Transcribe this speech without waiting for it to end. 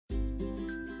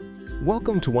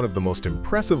Welcome to one of the most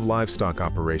impressive livestock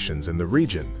operations in the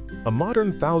region, a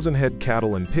modern 1,000-head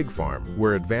cattle and pig farm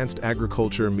where advanced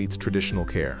agriculture meets traditional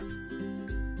care.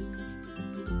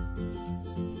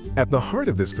 At the heart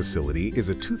of this facility is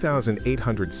a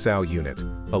 2,800 sow unit,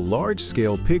 a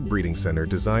large-scale pig breeding center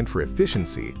designed for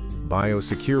efficiency,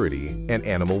 biosecurity, and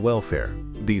animal welfare.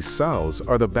 These sows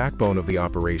are the backbone of the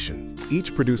operation,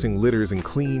 each producing litters in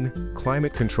clean,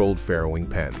 climate-controlled farrowing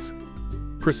pens.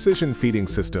 Precision feeding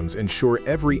systems ensure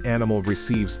every animal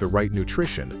receives the right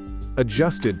nutrition,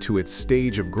 adjusted to its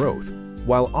stage of growth,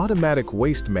 while automatic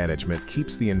waste management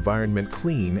keeps the environment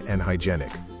clean and hygienic.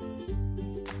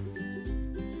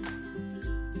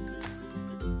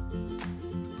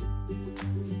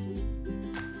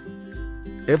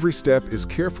 Every step is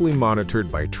carefully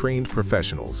monitored by trained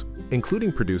professionals,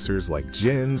 including producers like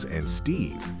Jens and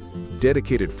Steve,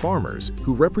 dedicated farmers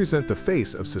who represent the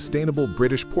face of sustainable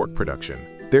British pork production.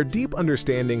 Their deep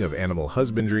understanding of animal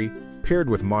husbandry, paired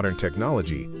with modern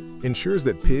technology, ensures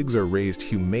that pigs are raised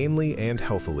humanely and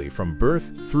healthily from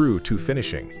birth through to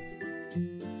finishing.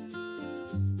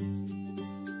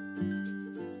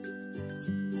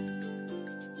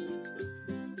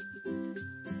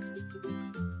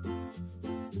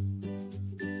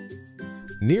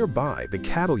 Nearby, the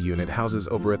cattle unit houses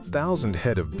over 1,000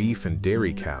 head of beef and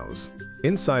dairy cows.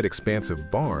 Inside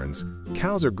expansive barns,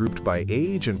 cows are grouped by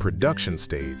age and production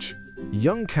stage.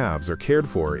 Young calves are cared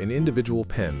for in individual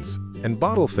pens and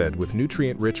bottle-fed with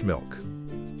nutrient-rich milk.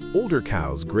 Older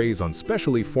cows graze on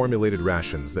specially formulated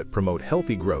rations that promote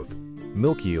healthy growth,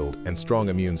 milk yield, and strong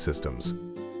immune systems.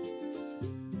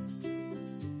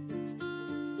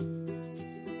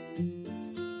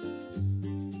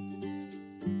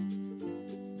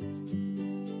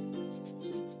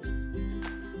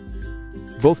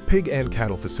 Both pig and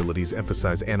cattle facilities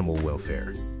emphasize animal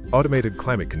welfare. Automated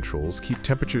climate controls keep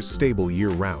temperatures stable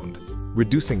year-round,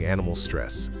 reducing animal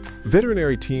stress.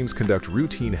 Veterinary teams conduct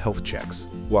routine health checks,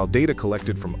 while data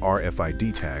collected from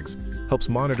RFID tags helps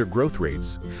monitor growth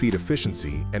rates, feed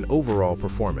efficiency, and overall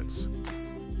performance.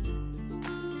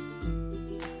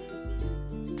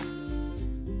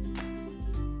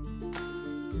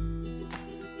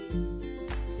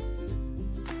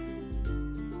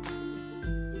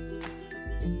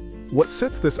 What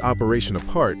sets this operation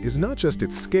apart is not just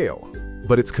its scale,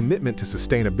 but its commitment to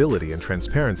sustainability and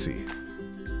transparency.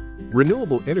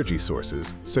 Renewable energy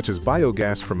sources, such as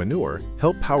biogas from manure,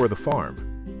 help power the farm.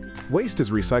 Waste is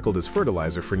recycled as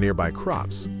fertilizer for nearby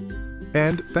crops.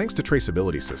 And, thanks to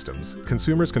traceability systems,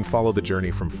 consumers can follow the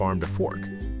journey from farm to fork.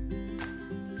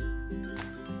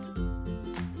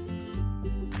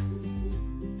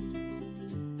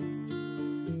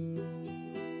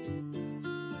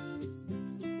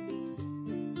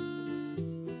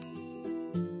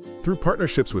 Through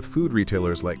partnerships with food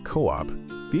retailers like Co-op,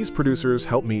 these producers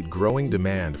help meet growing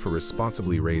demand for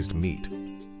responsibly raised meat.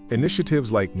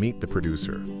 Initiatives like Meet the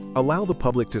Producer allow the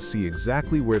public to see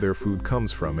exactly where their food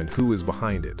comes from and who is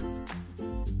behind it.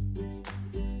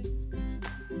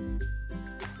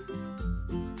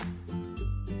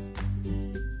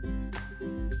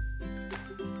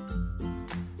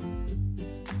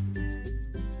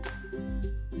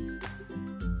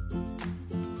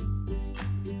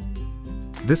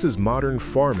 This is modern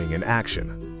farming in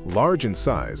action, large in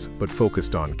size but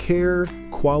focused on care,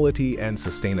 quality, and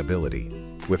sustainability.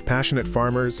 With passionate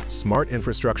farmers, smart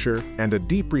infrastructure, and a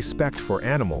deep respect for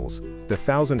animals, the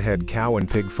 1,000-head cow and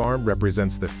pig farm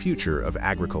represents the future of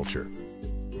agriculture.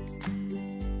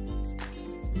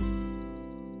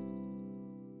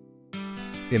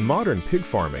 In modern pig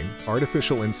farming,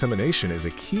 artificial insemination is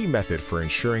a key method for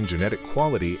ensuring genetic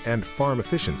quality and farm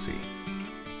efficiency.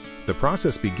 The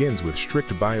process begins with strict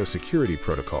biosecurity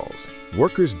protocols.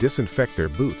 Workers disinfect their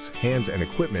boots, hands, and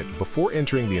equipment before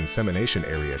entering the insemination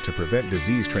area to prevent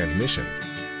disease transmission.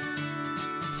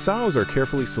 Sows are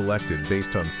carefully selected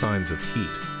based on signs of heat,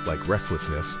 like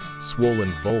restlessness, swollen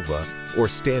vulva, or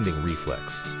standing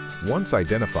reflex. Once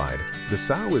identified, the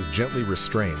sow is gently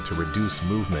restrained to reduce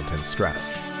movement and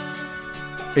stress.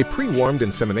 A pre-warmed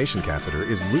insemination catheter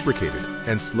is lubricated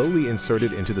and slowly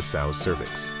inserted into the sow's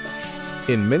cervix.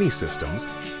 In many systems,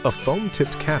 a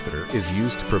foam-tipped catheter is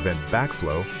used to prevent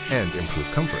backflow and improve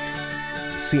comfort.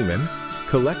 Semen,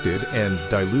 collected and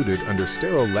diluted under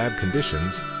sterile lab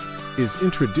conditions, is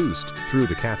introduced through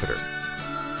the catheter.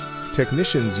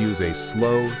 Technicians use a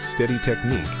slow, steady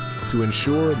technique to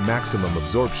ensure maximum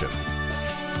absorption.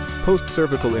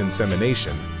 Post-cervical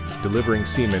insemination, delivering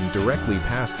semen directly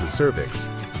past the cervix,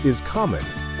 is common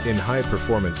in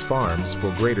high-performance farms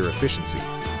for greater efficiency.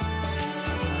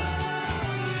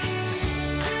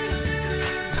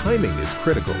 Timing is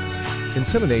critical.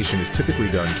 Insemination is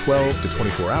typically done 12 to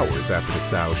 24 hours after the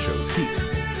sow shows heat,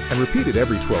 and repeated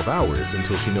every 12 hours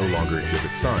until she no longer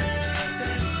exhibits signs.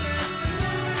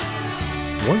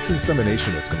 Once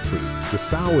insemination is complete, the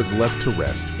sow is left to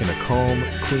rest in a calm,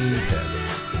 clean pen.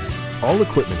 All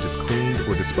equipment is cleaned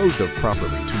or disposed of properly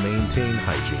to maintain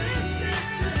hygiene.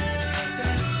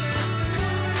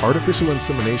 Artificial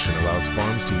insemination allows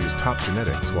farms to use top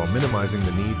genetics while minimizing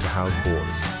the need to house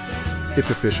boars. It's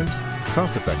efficient,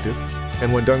 cost-effective,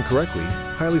 and when done correctly,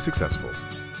 highly successful.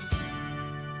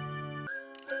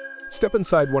 Step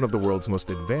inside one of the world's most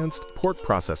advanced pork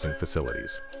processing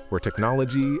facilities, where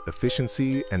technology,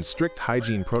 efficiency, and strict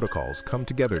hygiene protocols come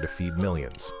together to feed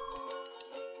millions.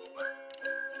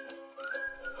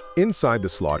 Inside the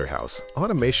slaughterhouse,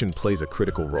 automation plays a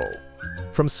critical role.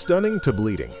 From stunning to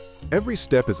bleeding, every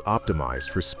step is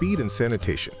optimized for speed and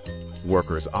sanitation.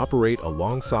 Workers operate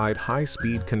alongside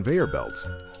high-speed conveyor belts,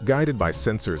 guided by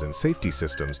sensors and safety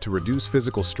systems to reduce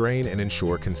physical strain and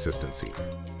ensure consistency.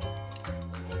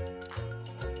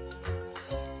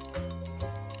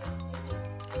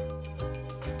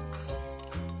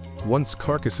 Once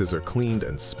carcasses are cleaned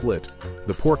and split,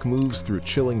 the pork moves through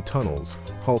chilling tunnels,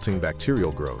 halting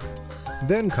bacterial growth.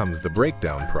 Then comes the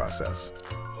breakdown process.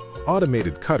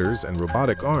 Automated cutters and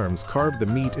robotic arms carve the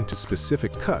meat into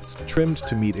specific cuts trimmed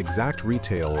to meet exact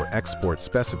retail or export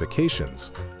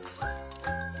specifications.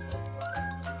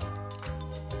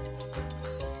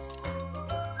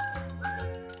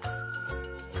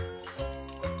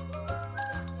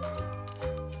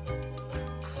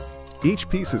 Each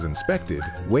piece is inspected,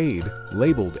 weighed,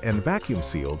 labeled, and vacuum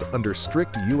sealed under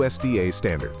strict USDA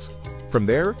standards. From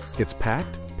there, it's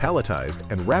packed,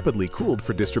 palletized, and rapidly cooled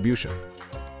for distribution.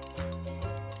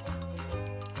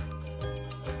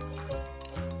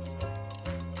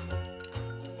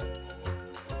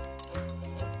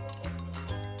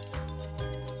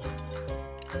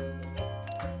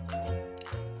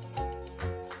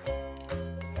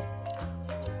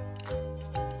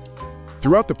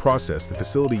 Throughout the process, the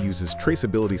facility uses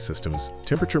traceability systems,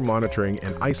 temperature monitoring,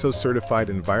 and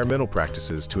ISO-certified environmental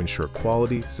practices to ensure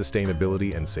quality,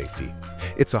 sustainability, and safety.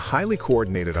 It's a highly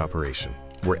coordinated operation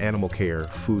where animal care,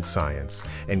 food science,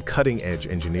 and cutting-edge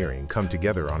engineering come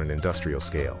together on an industrial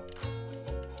scale.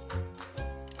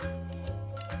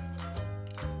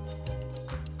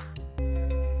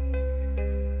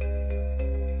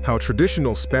 How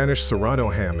traditional Spanish Serrano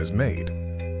ham is made.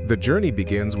 The journey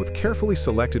begins with carefully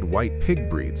selected white pig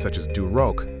breeds such as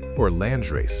Duroc or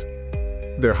Landrace.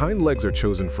 Their hind legs are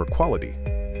chosen for quality,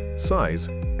 size,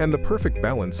 and the perfect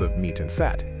balance of meat and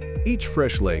fat. Each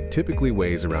fresh leg typically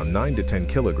weighs around 9 to 10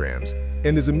 kilograms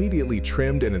and is immediately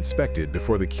trimmed and inspected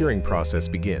before the curing process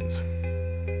begins.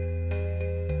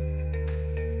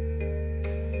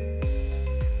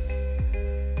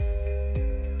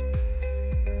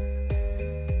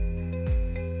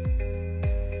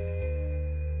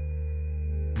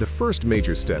 The first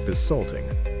major step is salting.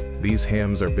 These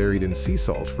hams are buried in sea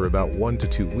salt for about 1 to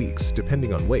 2 weeks,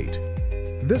 depending on weight.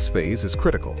 This phase is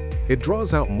critical. It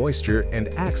draws out moisture and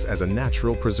acts as a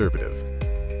natural preservative.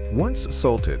 Once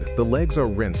salted, the legs are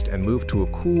rinsed and moved to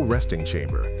a cool resting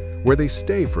chamber, where they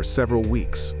stay for several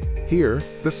weeks. Here,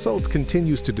 the salt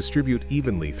continues to distribute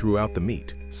evenly throughout the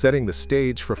meat, setting the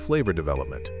stage for flavor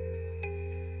development.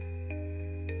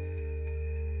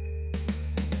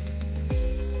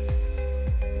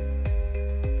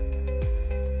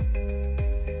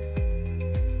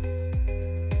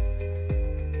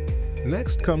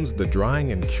 Next comes the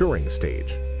drying and curing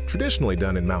stage, traditionally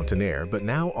done in mountain air but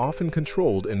now often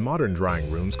controlled in modern drying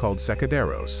rooms called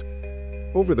secaderos.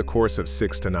 Over the course of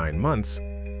 6 to 9 months,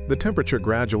 the temperature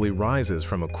gradually rises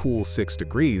from a cool 6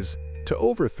 degrees to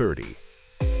over 30.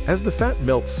 As the fat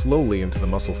melts slowly into the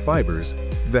muscle fibers,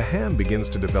 the ham begins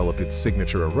to develop its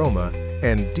signature aroma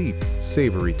and deep,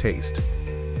 savory taste.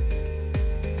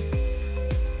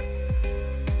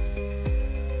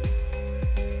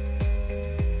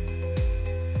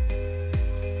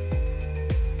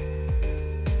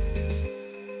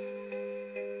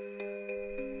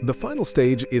 The final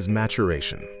stage is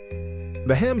maturation.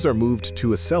 The hams are moved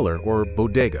to a cellar or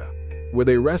bodega, where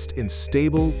they rest in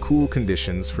stable, cool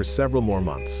conditions for several more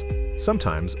months,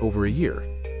 sometimes over a year.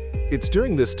 It's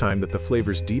during this time that the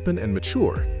flavors deepen and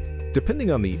mature.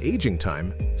 Depending on the aging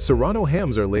time, Serrano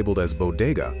hams are labeled as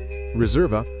bodega,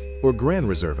 reserva, or gran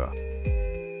reserva.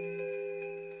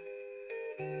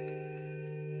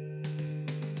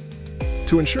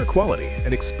 To ensure quality,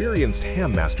 an experienced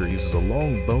ham master uses a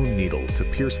long bone needle to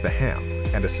pierce the ham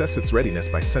and assess its readiness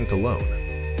by scent alone,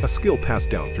 a skill passed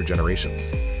down through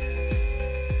generations.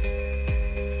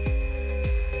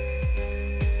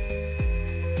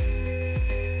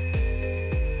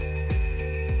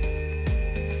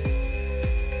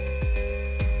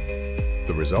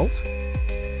 The result?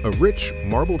 A rich,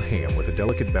 marbled ham with a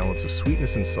delicate balance of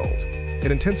sweetness and salt,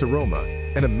 an intense aroma,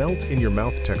 and a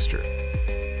melt-in-your-mouth texture.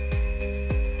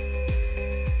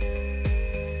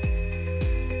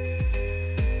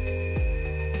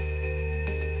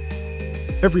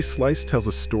 Every slice tells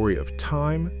a story of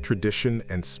time, tradition,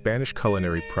 and Spanish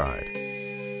culinary pride.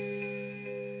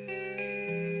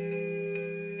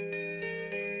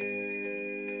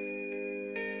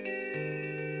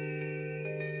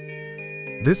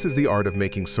 This is the art of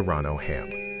making Serrano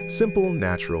ham. Simple,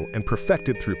 natural, and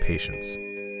perfected through patience.